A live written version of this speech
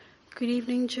Good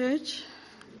evening, church.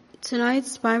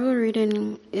 Tonight's Bible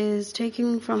reading is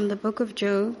taken from the book of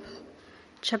Job,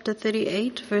 chapter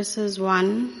 38, verses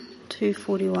 1 to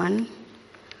 41.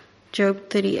 Job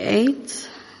 38,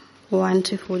 1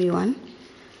 to 41.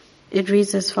 It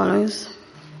reads as follows.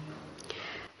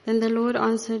 Then the Lord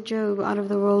answered Job out of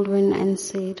the whirlwind and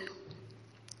said,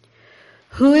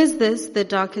 Who is this that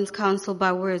darkens counsel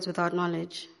by words without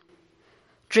knowledge?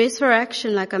 Dress for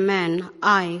action like a man,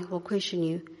 I will question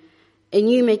you, and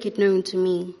you make it known to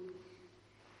me.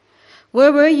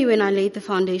 Where were you when I laid the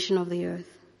foundation of the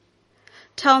earth?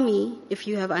 Tell me if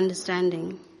you have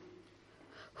understanding.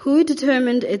 Who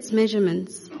determined its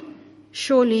measurements?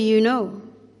 Surely you know.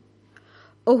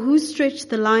 Or who stretched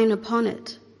the line upon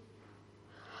it?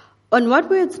 On what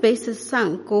were its bases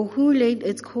sunk, or who laid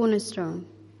its cornerstone?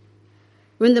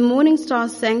 When the morning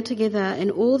stars sang together and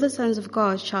all the sons of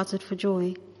God shouted for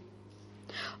joy.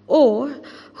 Or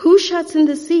who shuts in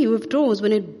the sea with doors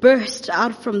when it burst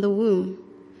out from the womb?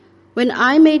 When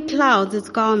I made clouds its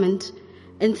garment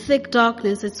and thick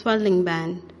darkness its swaddling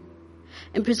band,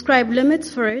 and prescribed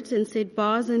limits for it and set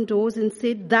bars and doors and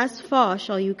said, Thus far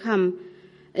shall you come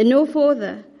and no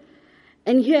further,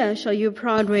 and here shall your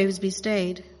proud waves be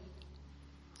stayed.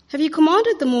 Have you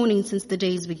commanded the morning since the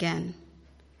days began,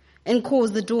 and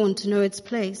caused the dawn to know its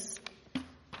place,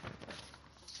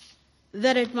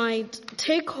 that it might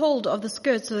take hold of the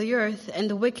skirts of the earth, and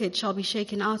the wicked shall be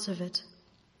shaken out of it?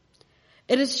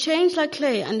 It is changed like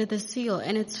clay under the seal,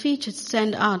 and its features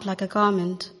stand out like a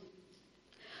garment.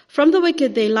 From the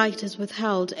wicked their light is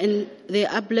withheld, and their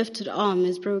uplifted arm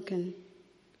is broken.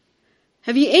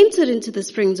 Have you entered into the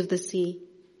springs of the sea,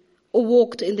 or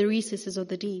walked in the recesses of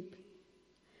the deep?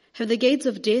 Have the gates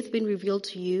of death been revealed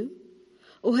to you,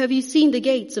 or have you seen the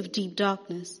gates of deep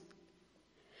darkness?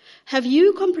 Have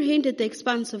you comprehended the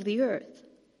expanse of the earth?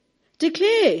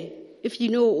 Declare if you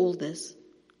know all this.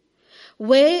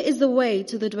 Where is the way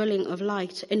to the dwelling of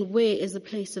light, and where is the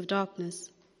place of darkness?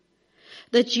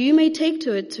 That you may take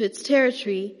to it to its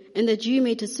territory, and that you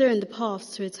may discern the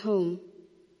paths to its home.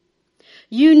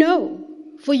 You know,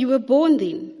 for you were born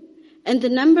then, and the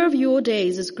number of your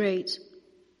days is great.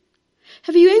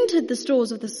 Have you entered the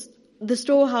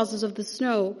storehouses of the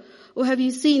snow, or have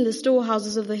you seen the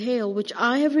storehouses of the hail, which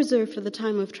I have reserved for the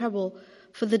time of trouble,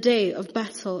 for the day of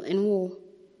battle and war?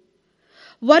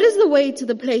 What is the way to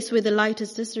the place where the light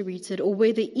is distributed, or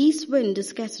where the east wind is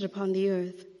scattered upon the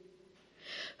earth?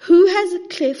 Who has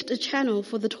cleft a channel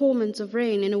for the torments of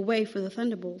rain and a way for the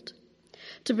thunderbolt,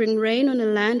 to bring rain on a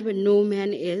land where no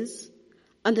man is,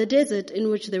 on the desert in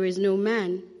which there is no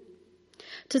man,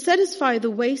 to satisfy the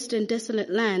waste and desolate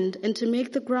land, and to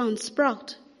make the ground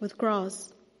sprout with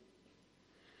grass?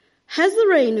 Has the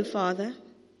rain a father?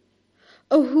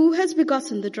 Or who has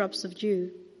begotten the drops of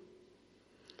dew?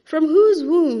 From whose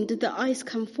womb did the ice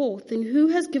come forth, and who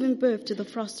has given birth to the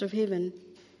frost of heaven?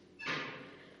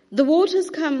 The waters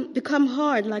become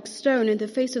hard like stone, and the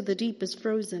face of the deep is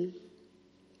frozen.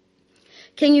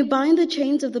 Can you bind the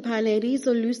chains of the Pleiades,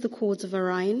 or loose the cords of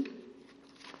Orion?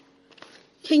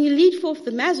 Can you lead forth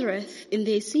the Mazareth in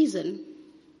their season?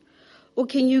 Or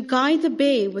can you guide the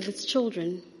bear with its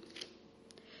children?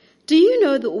 Do you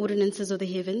know the ordinances of the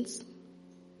heavens?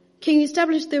 Can you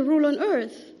establish their rule on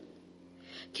earth?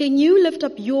 Can you lift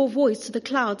up your voice to the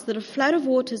clouds, that a flood of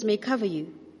waters may cover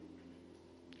you?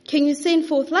 Can you send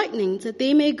forth lightnings, that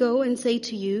they may go and say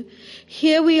to you,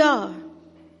 Here we are?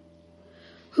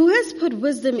 Who has put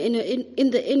wisdom in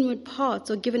the inward parts,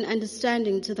 or given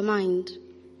understanding to the mind?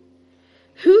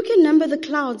 Who can number the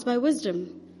clouds by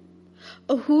wisdom?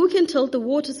 Or who can tilt the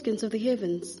waterskins of the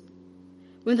heavens,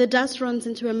 when the dust runs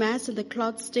into a mass and the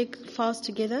clods stick fast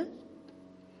together?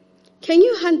 Can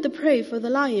you hunt the prey for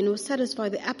the lion, or satisfy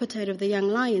the appetite of the young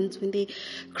lions when they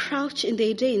crouch in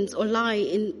their dens, or lie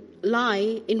in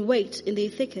wait in their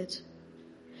thicket?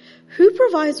 Who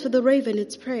provides for the raven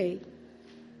its prey,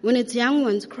 when its young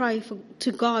ones cry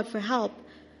to God for help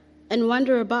and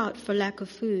wander about for lack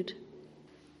of food?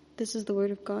 This is the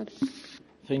word of God.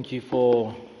 Thank you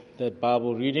for that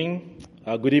Bible reading.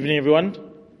 Good evening, everyone.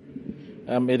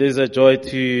 It is a joy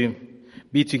to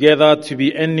be together, to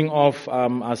be ending off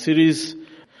our series.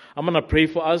 I'm going to pray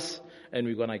for us, and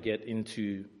we're going to get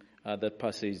into that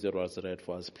passage that was read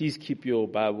for us. Please keep your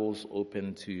Bibles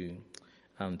open to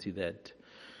that.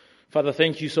 Father,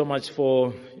 thank you so much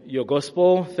for your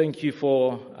gospel. Thank you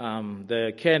for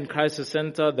the Care and Crisis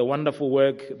Center, the wonderful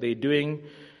work they're doing.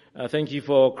 Thank you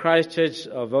for Christ Church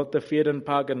of Walter Vreden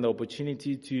Park, and the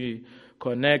opportunity to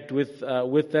connect with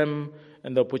them,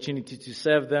 and the opportunity to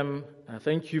serve them.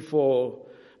 Thank you for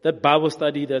that Bible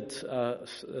study that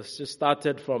just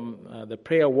started from the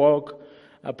prayer walk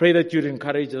I pray that you'd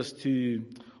encourage us to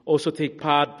also take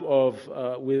part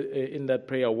in that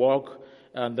prayer walk,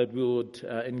 and that we would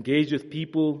engage with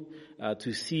people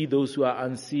to see those who are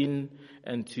unseen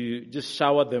and to just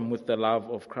shower them with the love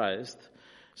of Christ.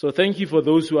 So thank you for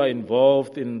those who are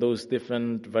involved in those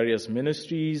different various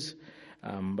ministries.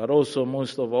 But also,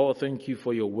 most of all, thank you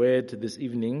for your word this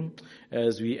evening.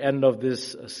 As we end of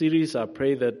this series, I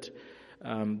pray that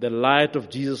the light of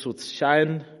Jesus would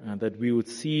shine and that we would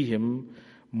see him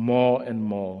more and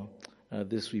more.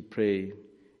 This we pray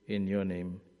in your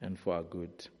name and for our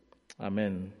good.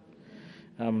 Amen.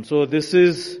 So this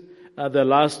is the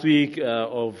last week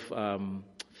of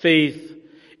faith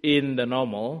in the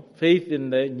normal, faith in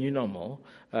the new normal.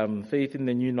 Faith in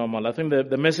the new normal. I think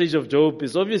the message of Job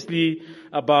is obviously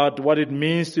about what it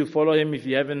means to follow him. If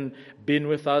you haven't been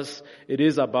with us, it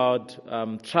is about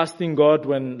trusting God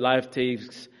when life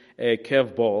takes a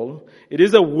curveball. It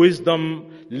is a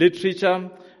wisdom literature.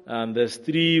 There's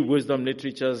 3 wisdom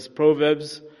literatures.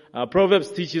 Proverbs.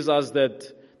 Proverbs teaches us that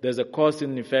there's a cause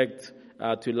and effect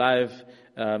to life.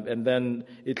 And then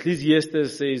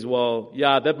Ecclesiastes says, well,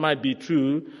 yeah, that might be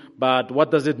true, but what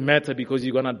does it matter because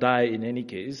you're going to die in any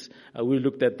case? We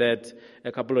looked at that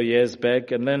a couple of years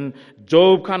back. And then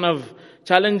Job kind of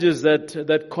challenges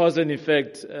that cause and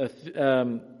effect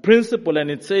principle,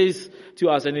 and it says to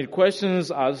us, and it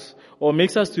questions us or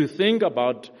makes us to think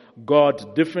about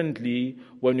God differently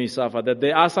when we suffer. That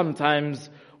there are some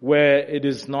times where it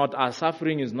is not, our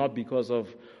suffering is not because of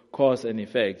cause and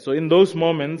effect. So in those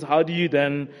moments, how do you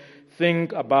then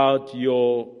think about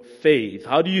your faith?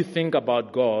 How do you think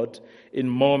about God in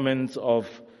moments of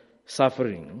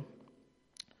suffering?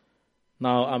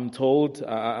 Now, I'm told,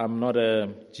 I'm not a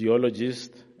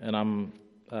geologist, and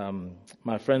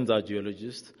my friends are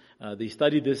geologists. They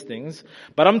study these things.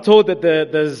 But I'm told that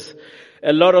there's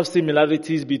a lot of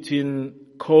similarities between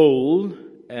coal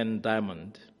and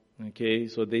diamond. Okay,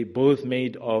 so they both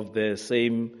made of the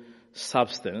same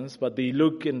substance, but they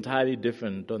look entirely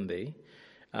different, don't they?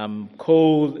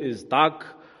 Coal is dark.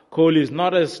 Coal is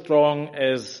not as strong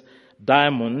as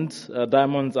diamonds.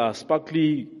 Diamonds are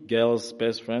sparkly girls'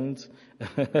 best friends.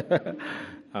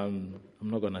 I'm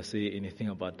not going to say anything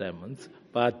about diamonds,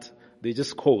 but they're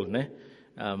just coal, ne?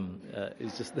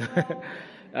 It's just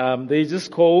they're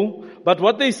just coal. But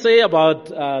what they say about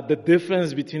the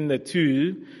difference between the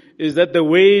two is that the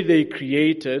way they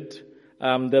created,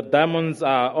 the diamonds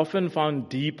are often found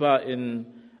deeper in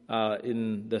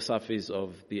the surface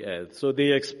of the earth. So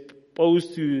they're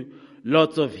exposed to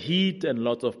lots of heat and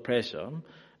lots of pressure.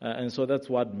 And so that's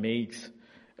what makes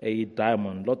a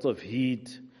diamond. Lots of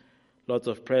heat, lots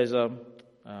of pressure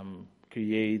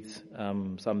creates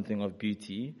something of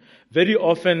beauty. Very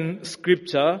often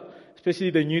Scripture, especially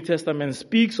the New Testament,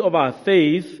 speaks of our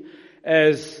faith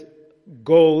as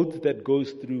gold that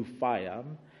goes through fire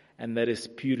and that is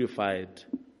purified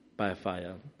by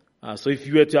fire. So if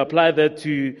you were to apply that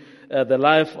to the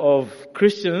life of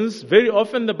Christians, very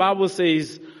often the Bible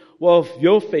says, well,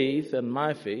 your faith and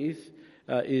my faith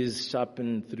is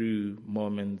sharpened through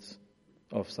moments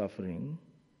of suffering.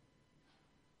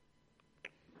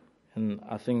 And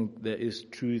I think there is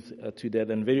truth to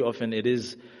that, and very often it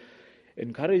is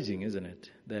encouraging, isn't it?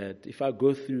 That if I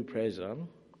go through pressure,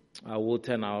 I will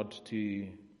turn out to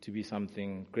be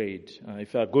something great.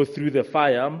 If I go through the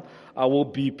fire, I will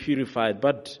be purified.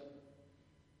 But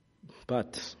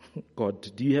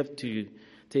God, do you have to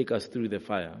take us through the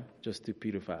fire just to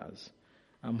purify us?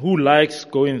 Who likes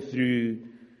going through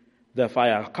the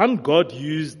fire? Can't God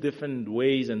use different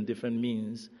ways and different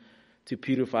means to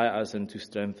purify us and to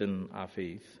strengthen our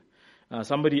faith?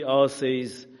 Somebody else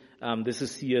says, this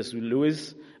is C.S.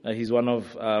 Lewis. He's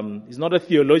not a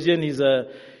theologian, he's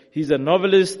a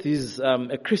novelist, he's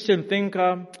a Christian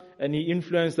thinker, and he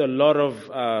influenced a lot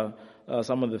of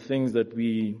some of the things that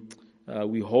we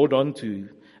hold on to.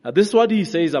 This is what he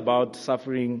says about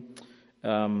suffering.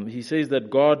 He says that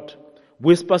God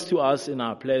whispers to us in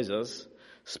our pleasures,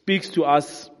 speaks to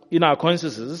us in our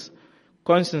consciences,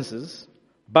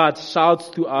 but shouts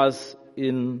to us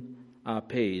in our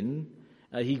pain.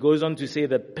 He goes on to say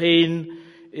that pain,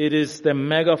 it is the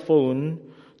megaphone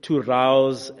to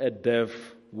rouse a deaf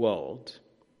world.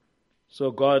 So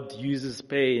God uses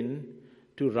pain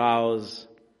to rouse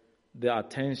the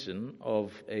attention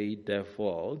of a deaf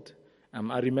world.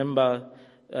 I remember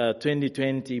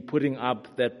 2020 putting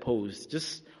up that post,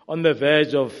 just on the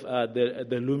verge of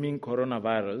the looming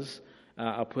coronavirus.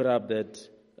 I put up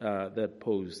that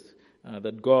post,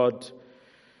 that God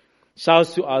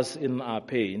shouts to us in our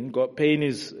pain. Pain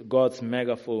is God's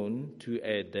megaphone to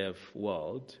a deaf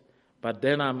world. But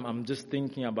then I'm just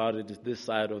thinking about it this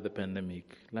side of the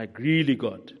pandemic. Like, really,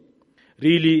 God,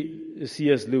 really,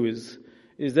 C.S. Lewis,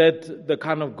 is that the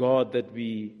kind of God that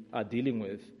we are dealing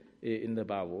with in the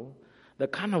Bible, the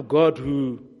kind of God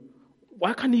who,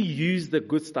 why can't He use the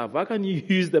good stuff? Why can't He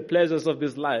use the pleasures of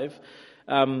this life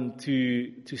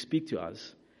to speak to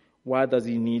us? Why does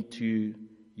He need to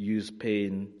use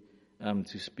pain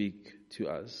to speak to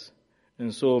us?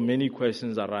 And so many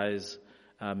questions arise,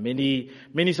 many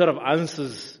sort of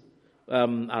answers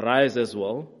arise as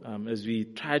well as we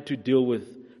try to deal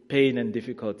with pain and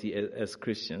difficulty as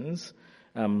Christians.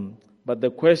 But the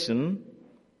question,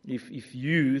 if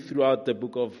you throughout the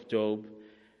book of Job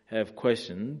have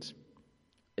questioned,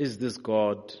 is this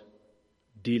God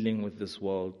dealing with this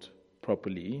world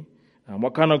properly?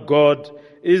 What kind of God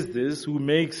is this who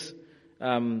makes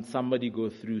somebody go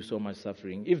through so much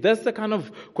suffering? If that's the kind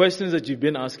of questions that you've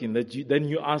been asking, then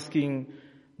you're asking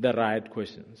the right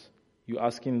questions. You're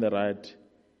asking the right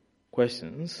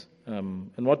questions.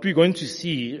 And what we're going to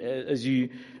see as you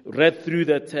read through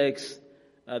that text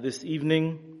this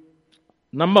evening,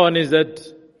 number one is that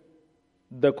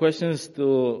the questions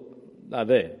still are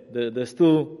there. There's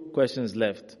still questions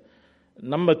left.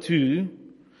 Number two,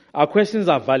 our questions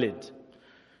are valid.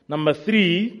 Number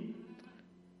three,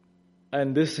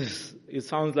 and it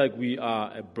sounds like we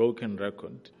are a broken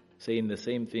record, saying the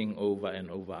same thing over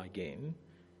and over again.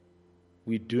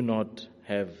 We do not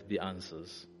have the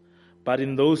answers. But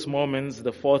in those moments,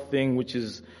 the fourth thing, which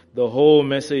is the whole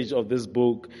message of this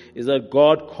book, is that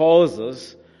God calls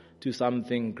us to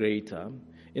something greater.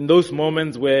 In those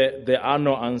moments where there are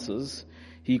no answers,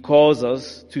 He calls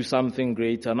us to something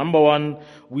greater. Number one,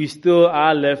 we still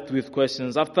are left with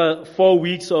questions. After 4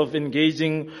 weeks of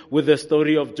engaging with the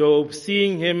story of Job,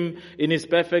 seeing him in his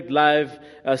perfect life,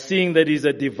 seeing that he's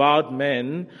a devout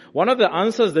man, one of the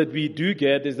answers that we do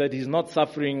get is that he's not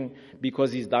suffering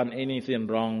because he's done anything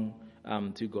wrong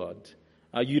to God.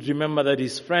 You'd remember that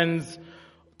his friends,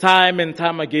 time and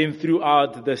time again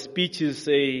throughout the speeches,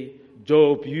 say,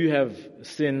 Job, you have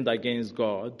sinned against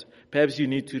God. Perhaps you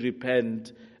need to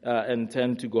repent and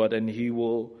turn to God, and He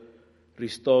will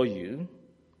restore you.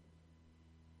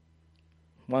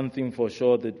 One thing for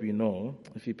sure that we know,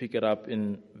 if you pick it up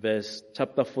in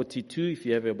chapter 42, if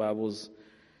you have your Bibles,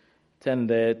 turn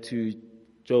there to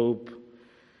Job,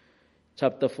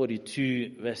 chapter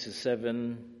 42, verses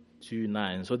 7 to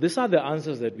 9. So these are the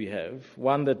answers that we have.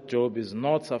 One, that Job is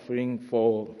not suffering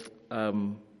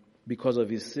because of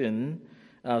his sin.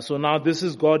 So now this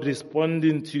is God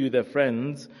responding to the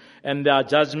friends and their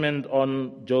judgment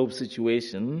on Job's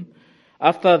situation.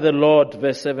 After the Lord,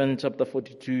 verse 7, chapter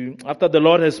 42, after the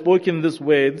Lord has spoken these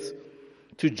words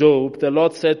to Job, the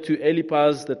Lord said to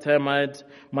Eliphaz the Temanite,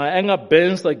 my anger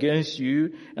burns against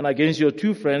you and against your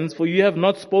two friends, for you have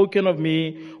not spoken of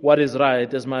me what is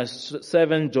right, as my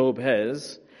servant Job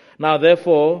has. Now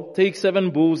therefore, take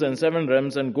 7 bulls and 7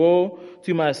 rams and go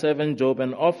to my servant Job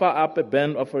and offer up a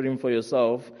burnt offering for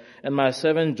yourself, and my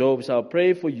servant Job shall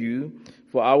pray for you,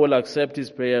 for I will accept his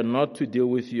prayer not to deal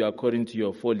with you according to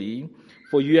your folly,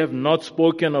 for you have not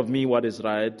spoken of me what is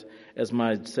right, as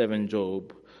my servant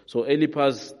Job. So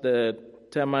Eliphaz the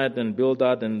Temanite and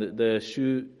Bildad and the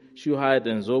Shuhite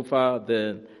and Zophar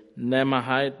the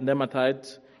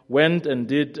Naamathite went and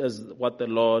did as what the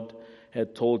Lord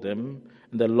had told them.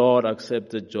 And the Lord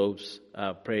accepted Job's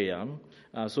prayer.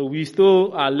 So we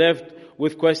still are left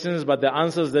with questions, but the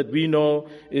answers that we know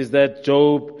is that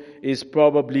Job is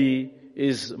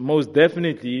most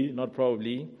definitely, not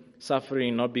probably,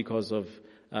 suffering not because of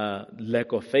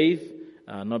lack of faith,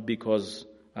 not because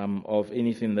of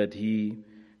anything that he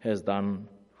has done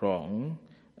wrong.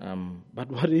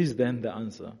 But what is then the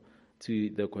answer to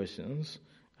the questions?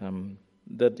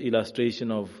 That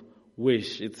illustration of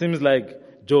wish. It seems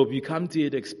like Job, you come to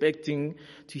it expecting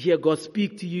to hear God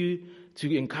speak to you,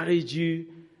 to encourage you,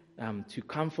 to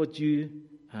comfort you.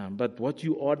 But what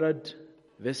you ordered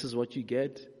versus what you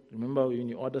get. Remember when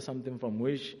you order something from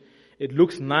Wish, it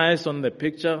looks nice on the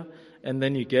picture, and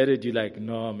then you get it, you're like,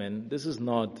 no man, this is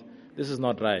not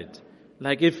right.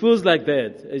 Like it feels like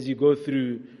that as you go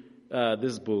through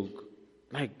this book.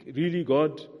 Like, really,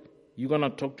 God, you're going to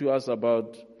talk to us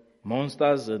about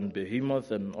monsters and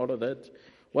behemoth and all of that?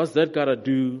 What's that got to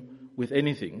do with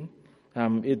anything?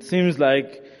 It seems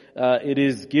like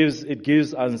it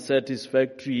gives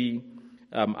unsatisfactory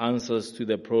answers to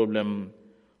the problem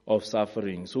of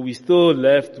suffering. So we're still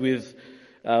left with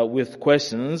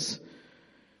questions.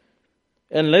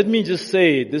 And let me just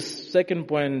say, this second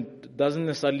point doesn't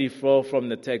necessarily flow from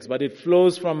the text, but it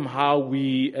flows from how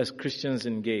we as Christians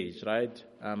engage, right?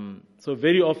 So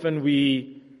very often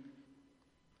we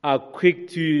are quick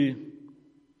to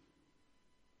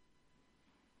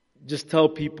just tell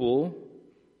people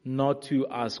not to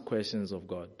ask questions of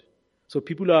God. So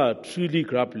people who are truly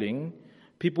grappling,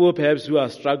 people perhaps who are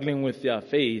struggling with their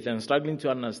faith and struggling to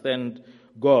understand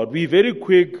God, we're very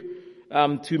quick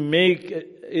to make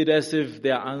it as if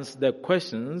their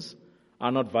questions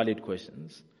are not valid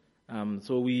questions.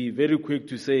 So we're very quick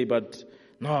to say, but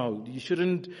no, you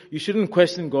shouldn't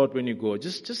question God when you go.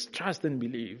 Just trust and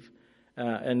believe.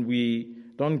 And we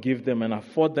don't give them and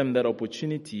afford them that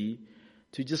opportunity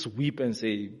to just weep and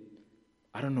say,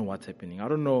 I don't know what's happening. I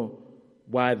don't know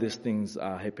why these things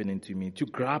are happening to me. To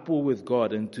grapple with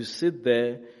God and to sit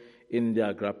there in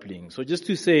their grappling. So just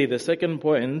to say, the second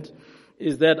point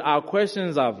is that our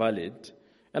questions are valid.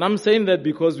 And I'm saying that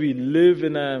because we live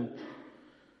in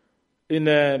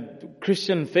a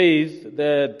Christian faith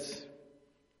that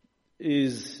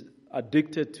is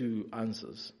addicted to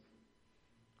answers.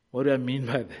 What do I mean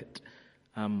by that?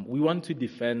 We want to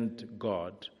defend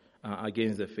God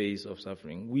against the face of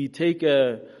suffering. We take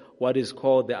what is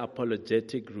called the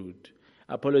apologetic route.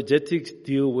 Apologetics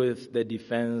deal with the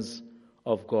defense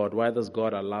of God. Why does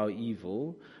God allow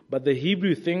evil? But the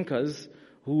Hebrew thinkers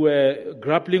who were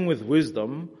grappling with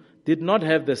wisdom did not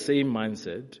have the same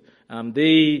mindset.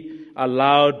 They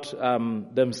allowed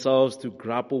themselves to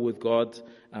grapple with God.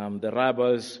 The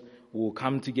rabbis will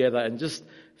come together and just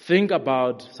think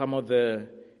about some of the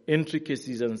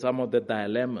intricacies and some of the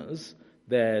dilemmas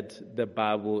that the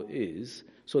Bible is.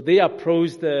 So they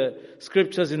approach the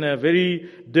scriptures in a very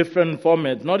different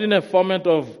format, not in a format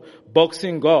of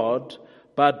boxing God,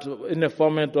 but in a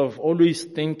format of always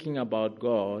thinking about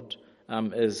God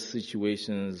as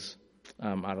situations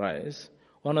arise.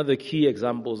 One of the key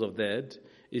examples of that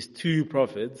is two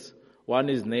prophets. One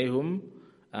is Nahum,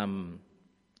 and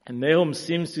Nahum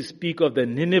seems to speak of the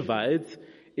Ninevites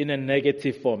in a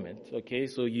negative format. Okay,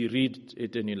 so you read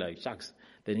it and you're like, shucks,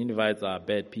 the Ninevites are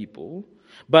bad people.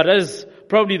 But as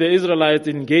probably the Israelites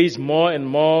engaged more and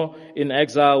more in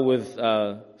exile with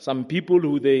some people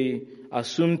who they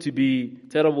assumed to be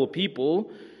terrible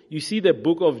people, you see the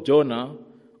book of Jonah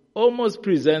almost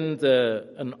presents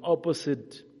an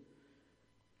opposite,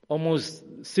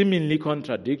 almost seemingly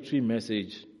contradictory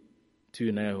message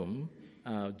to Nahum.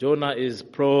 Jonah is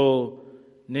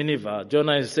pro-Nineveh.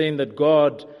 Jonah is saying that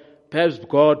perhaps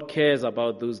God cares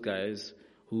about those guys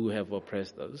who have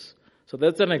oppressed us. So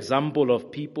that's an example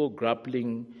of people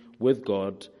grappling with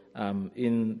God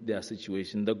in their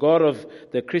situation. The God of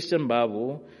the Christian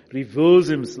Bible reveals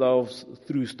himself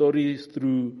through stories,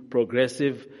 through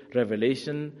progressive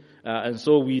revelation. And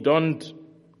so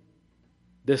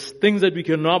there's things that we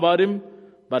can know about him,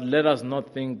 but let us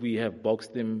not think we have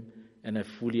boxed him and have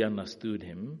fully understood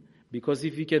him. Because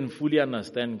if we can fully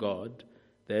understand God,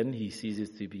 then he ceases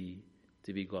to be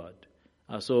God.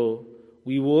 So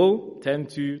we will tend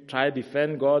to try to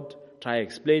defend God, try to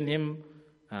explain him,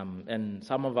 and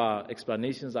some of our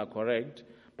explanations are correct,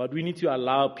 but we need to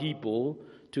allow people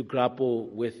to grapple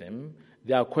with him.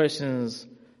 Their questions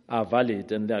are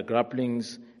valid and their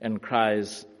grapplings and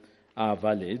cries are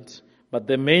valid. But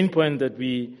the main point that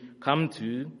we come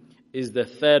to is the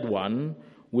third one,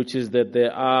 which is that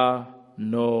there are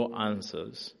no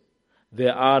answers.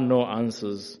 There are no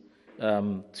answers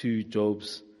to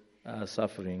Job's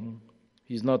suffering.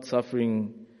 He's not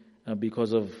suffering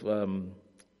because of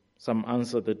some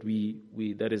answer that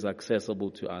that is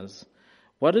accessible to us.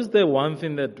 What is the one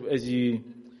thing that, as you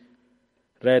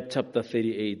read chapter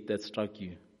 38, that struck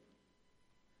you?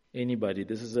 Anybody?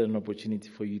 This is an opportunity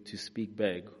for you to speak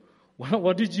back.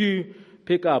 What did you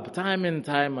pick up time and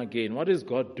time again? What is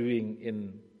God doing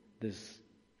in this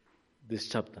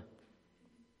chapter?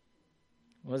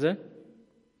 What was that?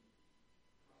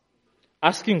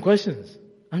 Asking questions.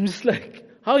 I'm just like,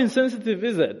 how insensitive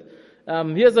is that?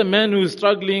 Here's a man who's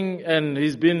struggling and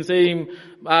he's been saying,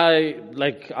 I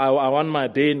want my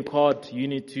day in court. You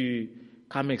need to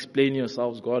come explain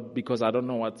yourselves, God, because I don't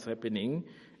know what's happening.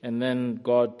 And then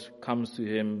God comes to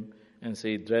him and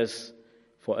say, dress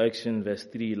for action, verse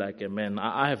 3, like a man.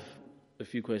 I have a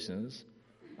few questions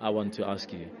I want to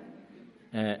ask you.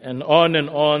 And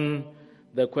on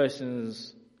the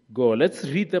questions go. Let's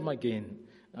read them again,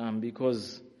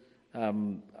 because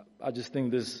I just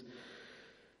think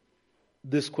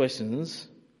these questions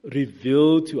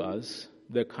reveal to us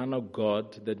the kind of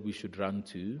God that we should run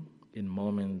to in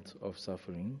moments of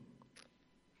suffering.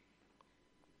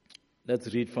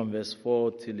 Let's read from verse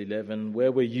 4 till 11.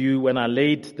 Where were you when I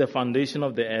laid the foundation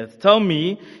of the earth? Tell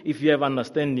me if you have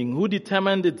understanding. Who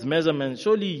determined its measurement?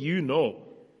 Surely you know.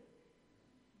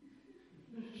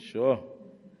 Sure.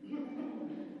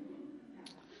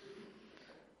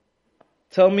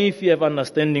 Tell me if you have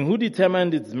understanding. Who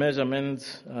determined its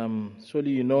measurements?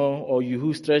 Surely you know, or you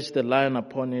who stretched the line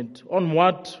upon it. On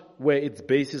what were its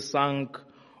bases sunk,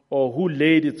 or who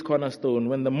laid its cornerstone?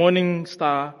 When the morning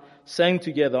star sang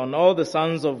together, and all the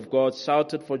sons of God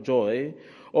shouted for joy,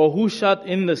 or who shut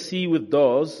in the sea with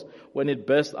doors when it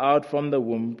burst out from the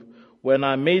womb? When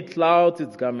I made clouds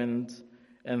its garment,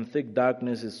 and thick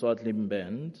darkness its swaddling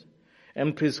band,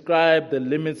 and prescribed the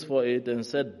limits for it, and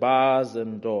set bars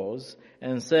and doors,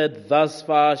 and said, thus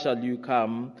far shall you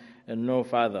come, and no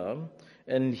farther,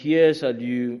 and here shall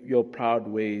your proud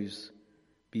waves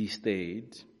be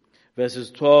stayed.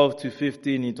 Verses 12 to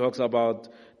 15, he talks about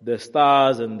the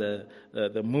stars and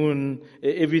the moon,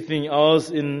 everything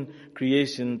else in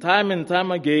creation. Time and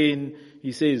time again,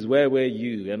 he says, where were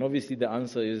you? And obviously the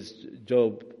answer is,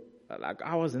 Job, like,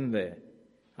 I wasn't there.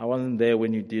 I wasn't there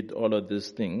when you did all of these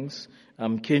things.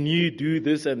 Can you do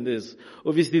this and this?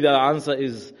 Obviously the answer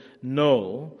is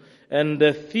no. And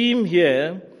the theme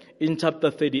here in chapter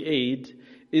 38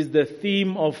 is the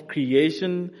theme of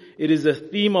creation. It is a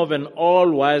theme of an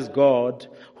all-wise God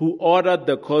who ordered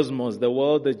the cosmos, the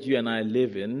world that you and I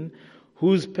live in,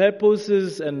 whose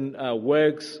purposes and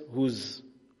works, whose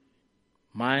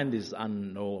mind is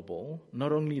unknowable.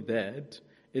 Not only that,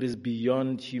 it is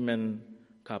beyond human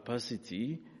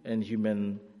capacity and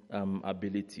human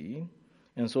ability.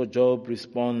 And so Job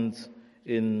responds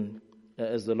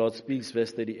as the Lord speaks,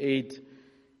 verse 38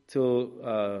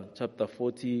 till chapter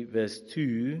 40, verse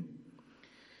 2.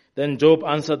 Then Job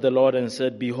answered the Lord and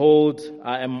said, behold,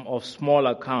 I am of small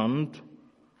account.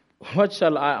 What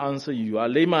shall I answer you? I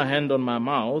lay my hand on my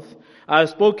mouth. I have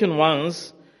spoken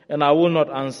once, and I will not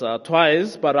answer.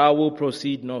 Twice, but I will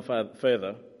proceed no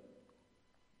further.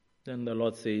 Then the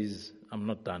Lord says, I'm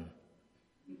not done.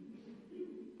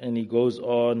 And he goes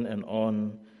on and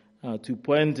on to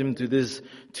point him to these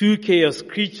two chaos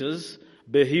creatures,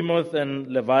 Behemoth and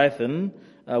Leviathan.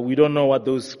 We don't know what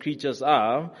those creatures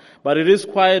are, but it is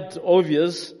quite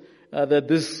obvious that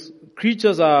these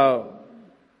creatures are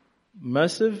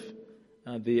massive.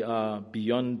 They are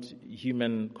beyond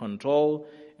human control.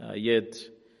 Yet,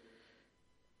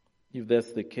 if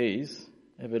that's the case,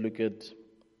 have a look at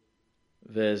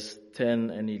verse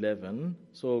 10 and 11.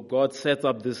 So God sets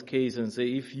up this case and say,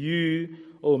 if you,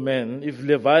 oh man, if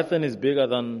Leviathan is bigger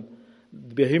than,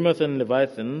 Behemoth and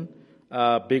Leviathan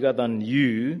are bigger than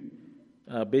you,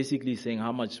 basically saying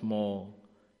how much more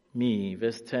me.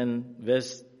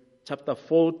 Chapter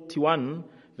 41,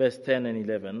 verse 10 and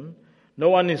 11. No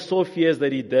one is so fierce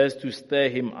that he dares to stir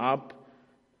him up.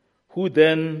 Who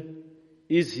then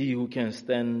is he who can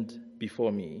stand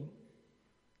before me?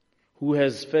 Who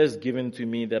has first given to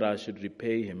me that I should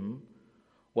repay him?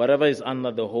 Whatever is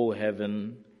under the whole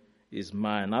heaven is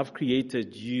mine. I've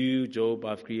created you, Job.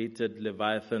 I've created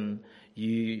Leviathan.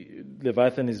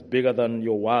 Leviathan is bigger than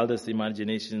your wildest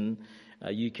imagination.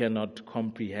 You cannot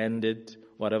comprehend it,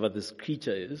 whatever this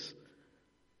creature is.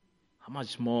 How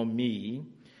much more me?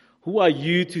 Who are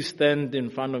you to stand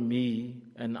in front of me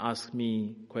and ask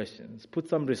me questions? Put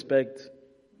some respect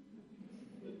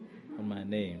on my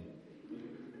name.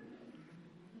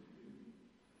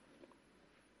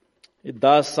 It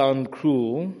does sound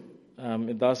cruel.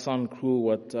 It does sound cruel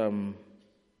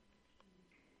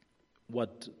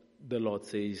what the Lord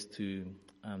says to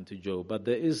Job. But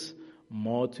there is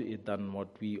more to it than what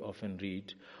we often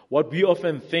read. What we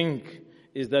often think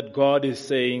is that God is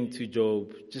saying to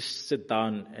Job, just sit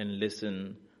down and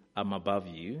listen, I'm above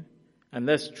you. And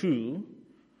that's true,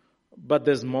 but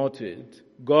there's more to it.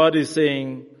 God is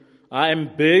saying, I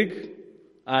am big,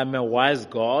 I am a wise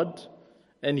God,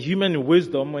 and human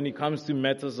wisdom, when it comes to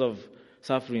matters of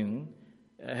suffering,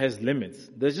 has limits.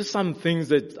 There's just some things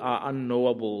that are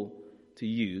unknowable to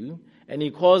you, and He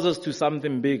calls us to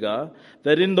something bigger,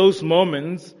 that in those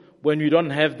moments when we don't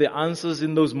have the answers,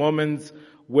 in those moments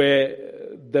where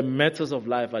the matters of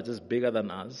life are just bigger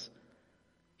than us,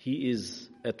 He is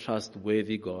a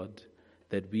trustworthy God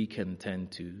that we can turn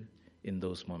to in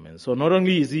those moments. So not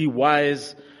only is He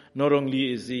wise, not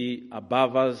only is He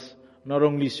above us, not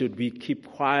only should we keep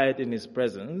quiet in His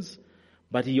presence,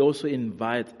 but He also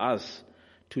invites us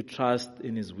to trust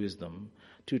in His wisdom,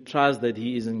 to trust that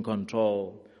He is in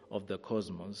control of the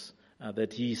cosmos,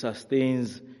 that He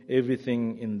sustains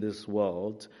everything in this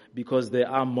world, because there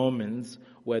are moments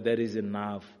where that is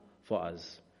enough for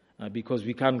us, because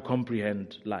we can't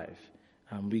comprehend life.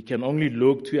 We can only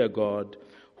look to a God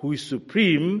who is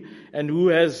supreme and who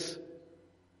has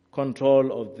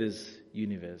control of this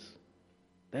universe.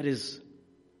 That is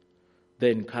the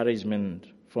encouragement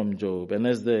from Job. And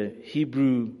as the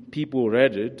Hebrew people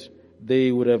read it,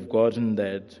 they would have gotten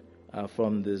that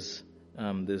from this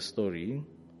story.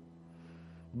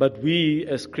 but we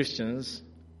as Christians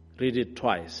read it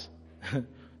twice.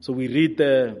 So we read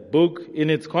the book in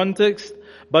its context,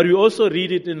 but we also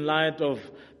read it in light of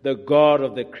the God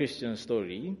of the Christian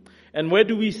story. And where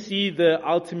do we see the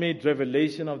ultimate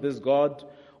revelation of this God?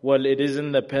 Well, it is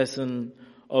in the person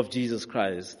of Jesus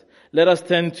Christ. Let us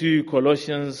turn to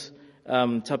Colossians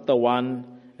chapter 1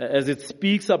 as it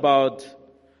speaks about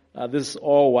this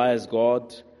all-wise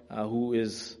God who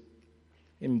is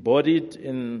embodied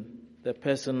in the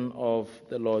person of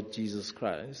the Lord Jesus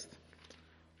Christ.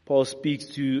 Paul speaks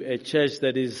to a church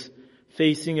that is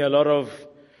facing a lot of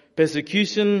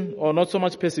persecution, or not so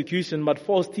much persecution, but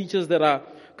false teachers that are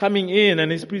coming in,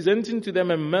 and he's presenting to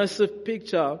them a massive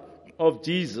picture of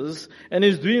Jesus, and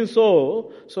he's doing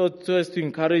so as to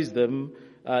encourage them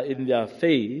in their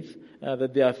faith,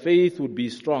 that their faith would be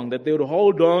strong, that they would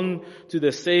hold on to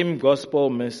the same gospel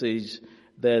message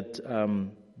that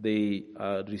they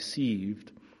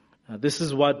received. This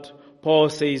is what Paul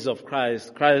says of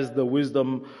Christ, the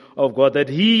wisdom of God, that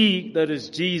he, that is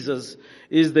Jesus,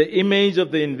 is the image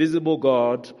of the invisible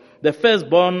God, the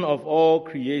firstborn of all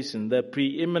creation, the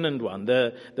preeminent one.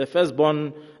 The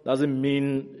firstborn doesn't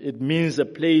mean, it means a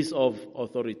place of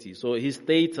authority. So his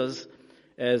status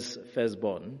as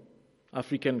firstborn.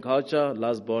 African culture,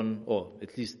 lastborn, or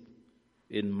at least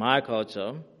in my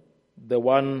culture,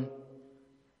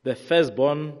 the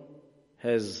firstborn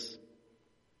has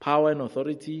power and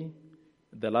authority.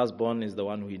 The lastborn is the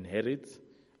one who inherits.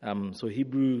 So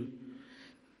Hebrew,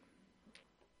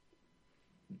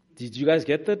 did you guys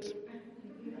get that?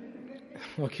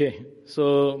 Okay.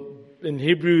 So in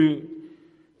Hebrew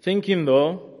thinking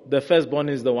though, the firstborn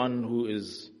is the one who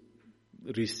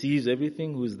receives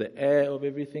everything, who is the heir of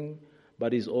everything,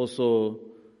 but is also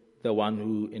the one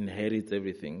who inherits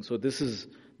everything. So this is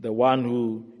the one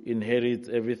who inherits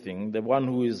everything, the one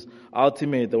who is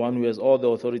ultimate, the one who has all the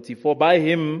authority. For by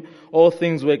him all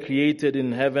things were created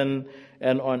in heaven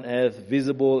and on earth,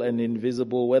 visible and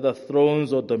invisible, whether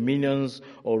thrones or dominions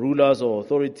or rulers or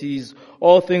authorities.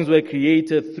 All things were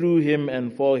created through him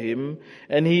and for him,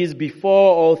 and he is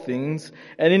before all things,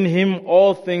 and in him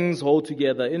all things hold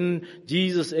together. In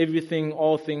Jesus,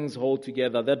 all things hold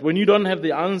together. That when you don't have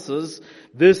the answers,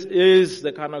 this is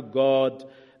the kind of God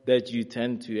that you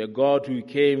turn to, a God who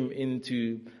came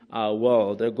into our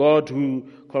world, a God who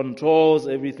controls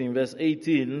everything. Verse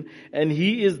 18, and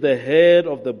he is the head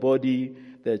of the body,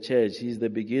 the church. He is the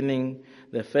beginning,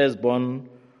 the firstborn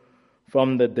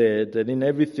from the dead, that in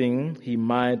everything he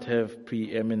might have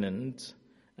preeminence.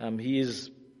 He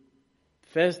is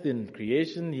first in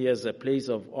creation. He has a place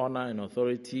of honor and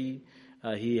authority.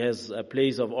 He has a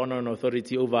place of honor and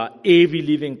authority over every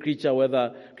living creature,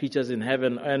 whether creatures in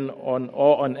heaven and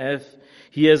on earth.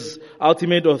 He has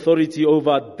ultimate authority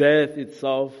over death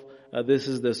itself. This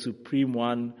is the supreme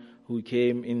one who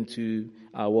came into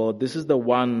our world. This is the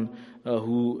one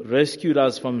who rescued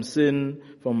us from sin,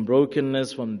 from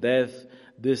brokenness, from death.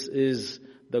 This is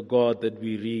the God that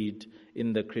we read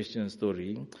in the Christian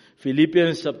story.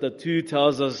 Philippians chapter 2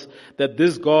 tells us that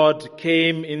this God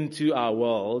came into our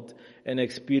world and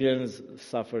experienced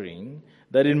suffering,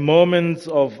 that in moments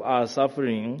of our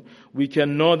suffering, we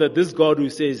can know that this God who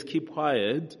says, keep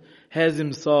quiet, has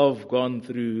himself gone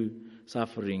through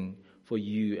suffering for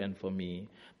you and for me.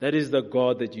 That is the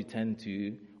God that you turn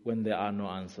to when there are no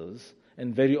answers.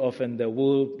 And very often there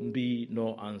will be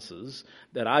no answers.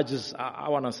 That I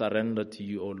want to surrender to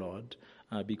you, O Lord,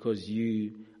 because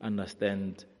you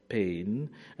understand pain.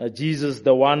 Jesus,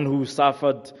 the one who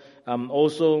suffered,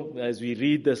 also as we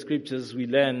read the scriptures, we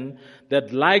learn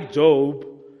that like Job,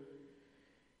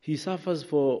 he suffers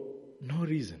for no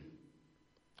reason.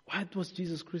 Why was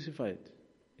Jesus crucified?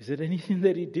 Is it anything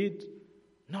that he did?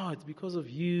 No, it's because of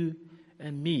you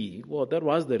and me. Well, that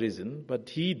was the reason, but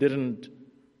he didn't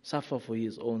suffer for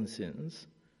his own sins.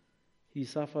 He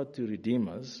suffered to redeem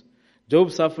us.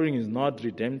 Job's suffering is not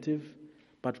redemptive,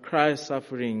 but Christ's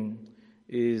suffering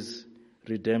is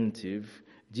redemptive.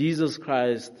 Jesus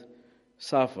Christ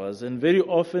suffers, and very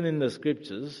often in the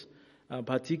scriptures,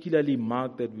 particularly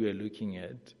Mark that we are looking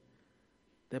at,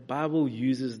 the Bible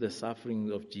uses the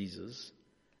suffering of Jesus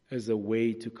as a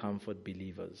way to comfort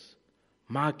believers.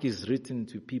 Mark is written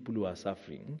to people who are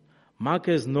suffering. Mark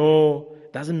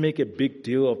doesn't make a big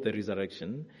deal of the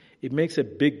resurrection. It makes a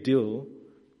big deal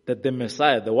that the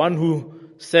Messiah, the one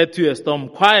who said to a storm,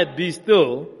 quiet, be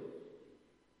still,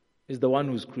 is the one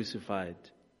who's crucified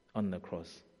on the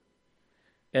cross.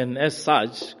 And as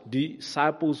such,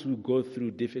 disciples who go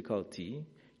through difficulty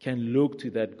can look to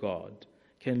that God,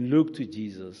 can look to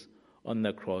Jesus on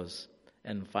the cross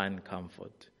and find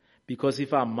comfort. Because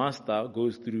if our master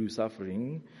goes through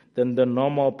suffering, then the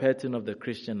normal pattern of the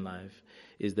Christian life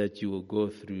is that you will go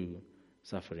through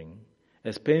suffering.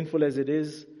 As painful as it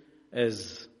is,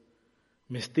 as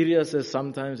mysterious as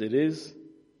sometimes it is,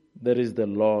 there is the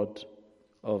Lord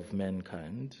of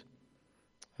mankind.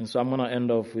 And so I'm going to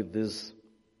end off with these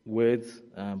words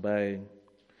by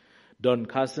Don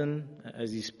Carson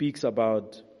as he speaks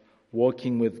about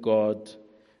walking with God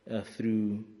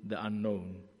through the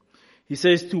unknown. He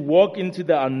says, to walk into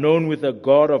the unknown with a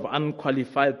God of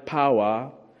unqualified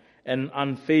power and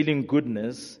unfailing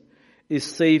goodness is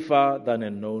safer than a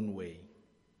known way.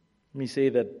 Let me say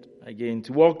that again.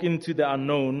 To walk into the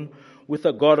unknown with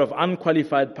a God of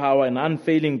unqualified power and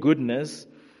unfailing goodness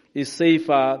is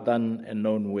safer than a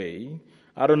known way.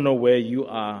 I don't know where you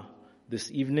are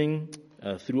this evening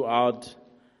throughout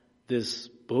this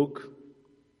book.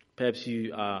 Perhaps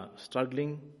you are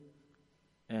struggling.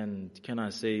 And can I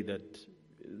say that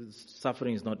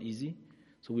suffering is not easy?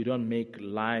 So we don't make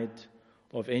light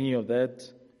of any of that.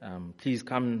 Please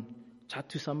come chat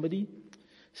to somebody,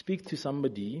 speak to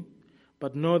somebody,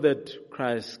 but know that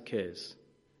Christ cares.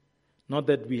 Not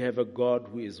that we have a God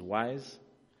who is wise,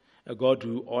 a God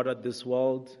who ordered this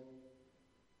world.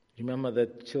 Remember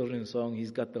that children's song,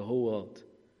 He's got the whole world.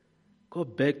 Go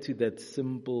back to that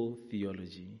simple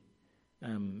theology.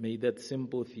 May that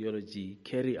simple theology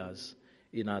carry us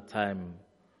in our time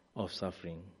of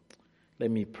suffering. Let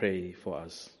me pray for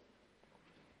us.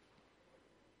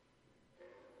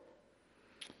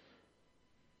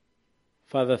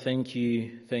 Father, thank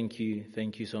you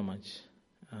so much.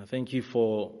 Thank you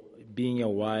for being a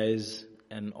wise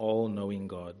and all-knowing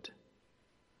God.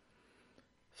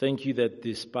 Thank you that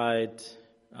despite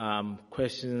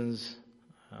questions,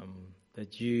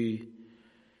 that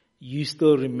you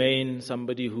still remain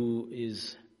somebody who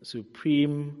is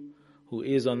supreme, who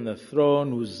is on the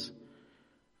throne, who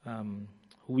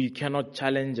we cannot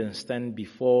challenge and stand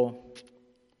before.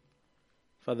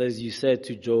 Father, as you said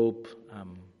to Job,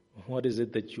 what is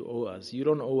it that you owe us? You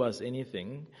don't owe us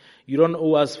anything. You don't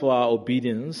owe us for our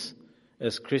obedience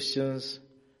as Christians.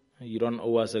 You don't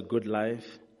owe us a good life.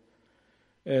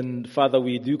 And Father,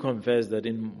 we do confess that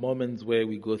in moments where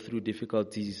we go through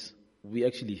difficulties, we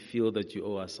actually feel that you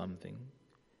owe us something.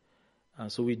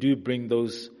 So we do bring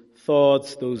those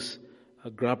thoughts, those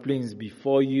grapplings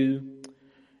before you,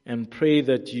 and pray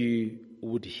that you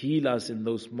would heal us in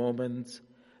those moments,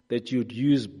 that you'd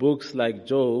use books like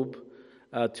Job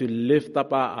to lift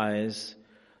up our eyes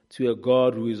to a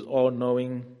God who is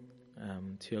all-knowing,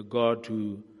 to a God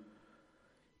who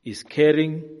is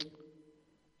caring,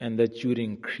 and that you'd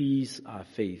increase our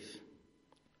faith.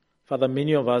 Father,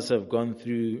 many of us have gone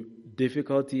through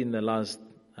difficulty in the last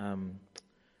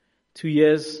 2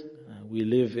 years. We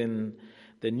live in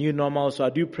the new normal, so I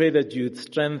do pray that you'd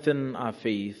strengthen our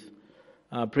faith.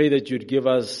 I pray that you'd give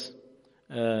us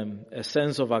a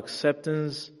sense of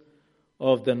acceptance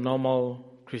of the normal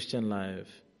Christian life,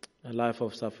 a life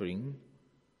of suffering,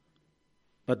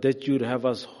 but that you'd have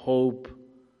us hope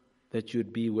that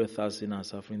you'd be with us in our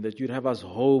suffering, that you'd have us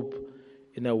hope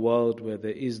in a world where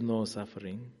there is no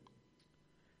suffering.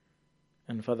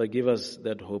 And Father, give us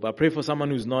that hope. I pray for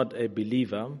someone who's not a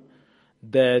believer,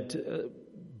 that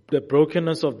the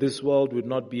brokenness of this world would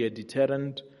not be a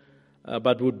deterrent,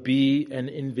 but would be an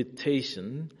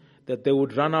invitation, that they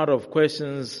would run out of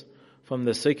questions from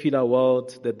the secular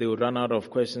world, that they would run out of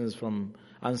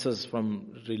answers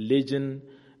from religion,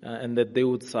 and that they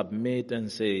would submit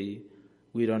and say,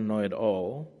 we don't know it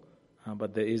all,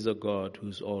 but there is a God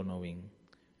who's all-knowing,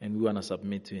 and we want to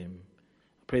submit to Him.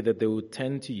 I pray that they would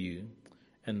turn to you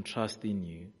and trust in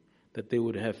you, that they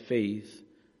would have faith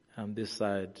on this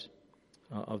side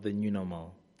of the new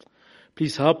normal.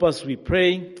 Please help us, we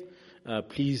pray.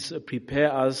 Please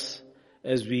prepare us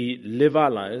as we live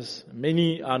our lives.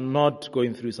 Many are not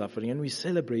going through suffering, and we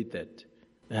celebrate that.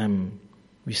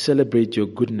 We celebrate your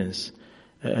goodness,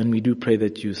 and we do pray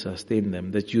that you sustain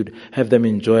them, that you'd have them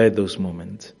enjoy those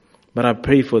moments. But I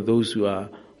pray for those who are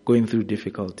going through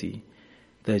difficulty,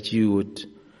 that you would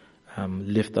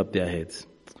lift up their heads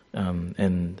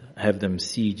and have them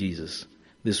see Jesus.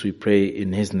 This we pray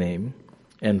in His name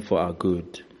and for our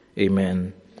good.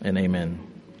 Amen and amen.